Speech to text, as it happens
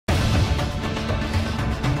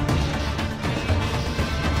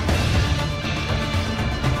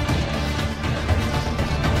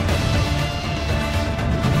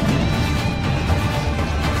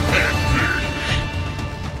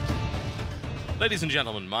Ladies and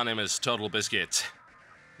gentlemen, my name is TotalBiscuit.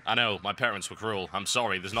 I know, my parents were cruel. I'm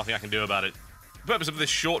sorry, there's nothing I can do about it. The purpose of this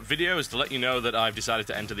short video is to let you know that I've decided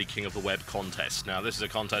to enter the King of the Web contest. Now, this is a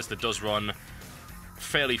contest that does run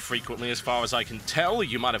fairly frequently, as far as I can tell.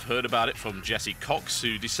 You might have heard about it from Jesse Cox,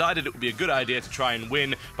 who decided it would be a good idea to try and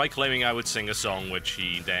win by claiming I would sing a song which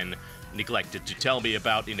he then neglected to tell me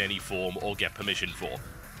about in any form or get permission for.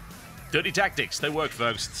 Dirty tactics, they work,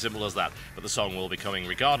 folks, it's simple as that. But the song will be coming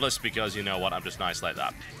regardless, because you know what, I'm just nice like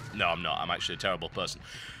that. No, I'm not, I'm actually a terrible person.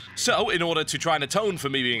 So, in order to try and atone for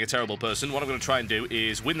me being a terrible person, what I'm going to try and do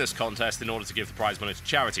is win this contest in order to give the prize money to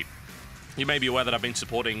charity. You may be aware that I've been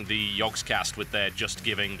supporting the Yogscast with their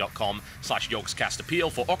justgiving.com/Yogscast appeal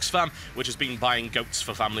for Oxfam, which has been buying goats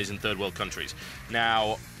for families in third world countries.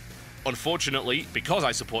 Now, unfortunately, because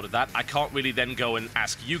I supported that, I can't really then go and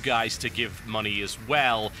ask you guys to give money as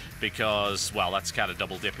well, because, well, that's kind of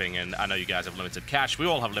double dipping, and I know you guys have limited cash. We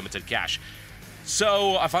all have limited cash.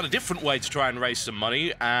 So I found a different way to try and raise some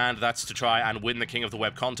money, and that's to try and win the King of the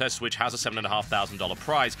Web contest, which has a $7,500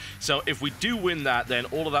 prize. So if we do win that, then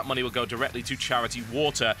all of that money will go directly to Charity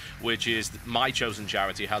Water, which is my chosen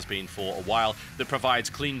charity, has been for a while, that provides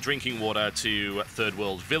clean drinking water to third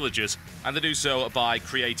world villages, and they do so by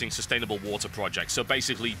creating sustainable water projects. So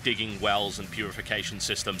basically digging wells and purification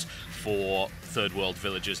systems for third world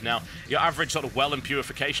villages. Now, your average sort of well and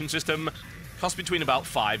purification system cost between about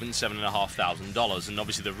 $5,000 and $7,500, and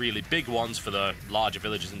obviously the really big ones for the larger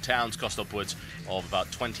villages and towns cost upwards of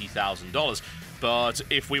about $20,000. But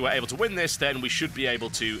if we were able to win this, then we should be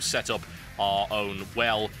able to set up our own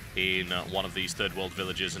well in one of these third world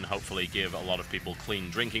villages and hopefully give a lot of people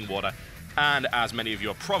clean drinking water. And as many of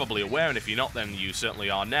you are probably aware, and if you're not, then you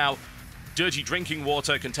certainly are now, dirty drinking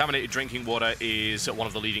water, contaminated drinking water, is one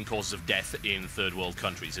of the leading causes of death in third world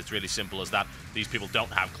countries. It's really simple as that. These people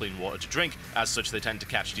don't have clean water to drink. As such, they tend to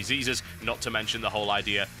catch diseases, not to mention the whole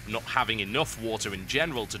idea of not having enough water in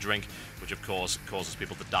general to drink, which of course causes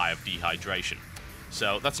people to die of dehydration.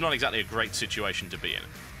 So that's not exactly a great situation to be in.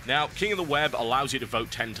 Now, King of the Web allows you to vote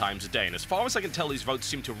 10 times a day, and as far as I can tell, these votes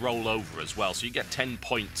seem to roll over as well, so you get 10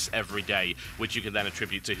 points every day, which you can then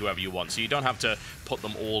attribute to whoever you want. So you don't have to put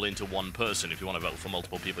them all into one person. If you want to vote for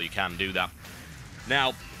multiple people, you can do that.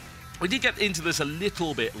 Now, we did get into this a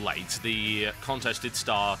little bit late. The contest did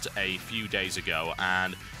start a few days ago,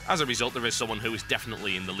 and as a result, there is someone who is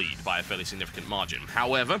definitely in the lead by a fairly significant margin.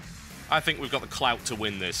 However, I think we've got the clout to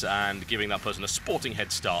win this, and giving that person a sporting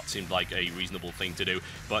head start seemed like a reasonable thing to do.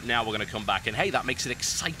 But now we're going to come back, and hey, that makes it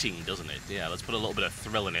exciting, doesn't it? Yeah, let's put a little bit of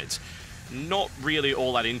thrill in it. Not really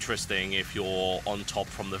all that interesting if you're on top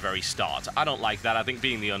from the very start. I don't like that. I think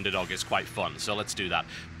being the underdog is quite fun, so let's do that.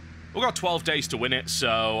 We've got 12 days to win it,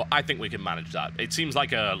 so I think we can manage that. It seems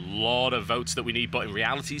like a lot of votes that we need, but in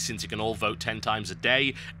reality, since you can all vote 10 times a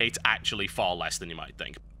day, it's actually far less than you might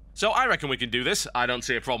think. So I reckon we can do this. I don't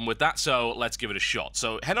see a problem with that, so let's give it a shot.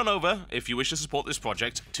 So head on over, if you wish to support this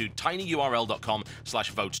project, to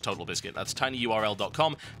tinyurl.com/vote-TotalBiscuit. That's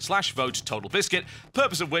tinyurl.com/vote-TotalBiscuit.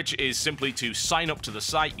 Purpose of which is simply to sign up to the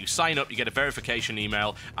site. You sign up, you get a verification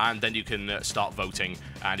email, and then you can start voting,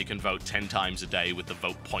 and you can vote 10 times a day with the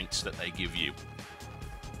vote points that they give you.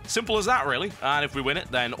 Simple as that, really. And if we win it,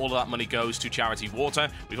 then all of that money goes to Charity Water.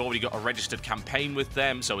 We've already got a registered campaign with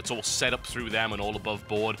them, so it's all set up through them and all above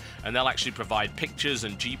board. And they'll actually provide pictures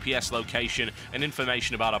and GPS location and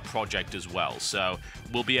information about our project as well. So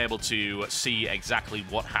we'll be able to see exactly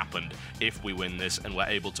what happened if we win this and we're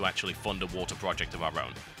able to actually fund a water project of our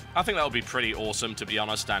own. I think that would be pretty awesome, to be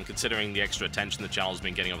honest, and considering the extra attention the channel's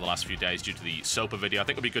been getting over the last few days due to the SOPA video, I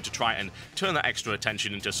think it would be good to try and turn that extra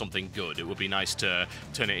attention into something good. It would be nice to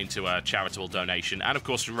turn it into a charitable donation, and of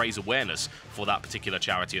course to raise awareness for that particular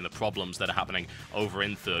charity and the problems that are happening over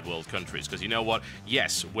in third world countries. Because you know what?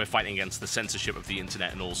 Yes, we're fighting against the censorship of the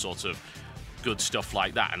internet and all sorts of good stuff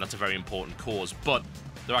like that, and that's a very important cause, but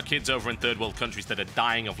there are kids over in third world countries that are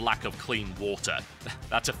dying of lack of clean water.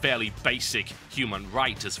 That's a fairly basic human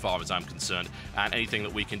right as far as I'm concerned, and anything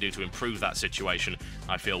that we can do to improve that situation,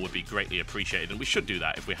 I feel would be greatly appreciated, and we should do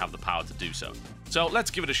that if we have the power to do so. So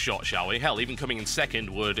let's give it a shot, shall we? Hell, even coming in second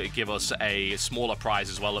would give us a smaller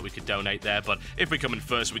prize as well that we could donate there, but if we come in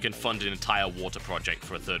first, we can fund an entire water project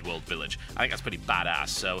for a third world village. I think that's pretty badass,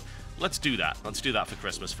 so let's do that. Let's do that for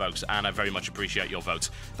Christmas, folks, and I very much appreciate your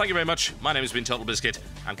votes. Thank you very much. My name has been TotalBiscuit,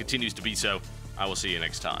 and continues to be so. I will see you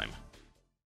next time.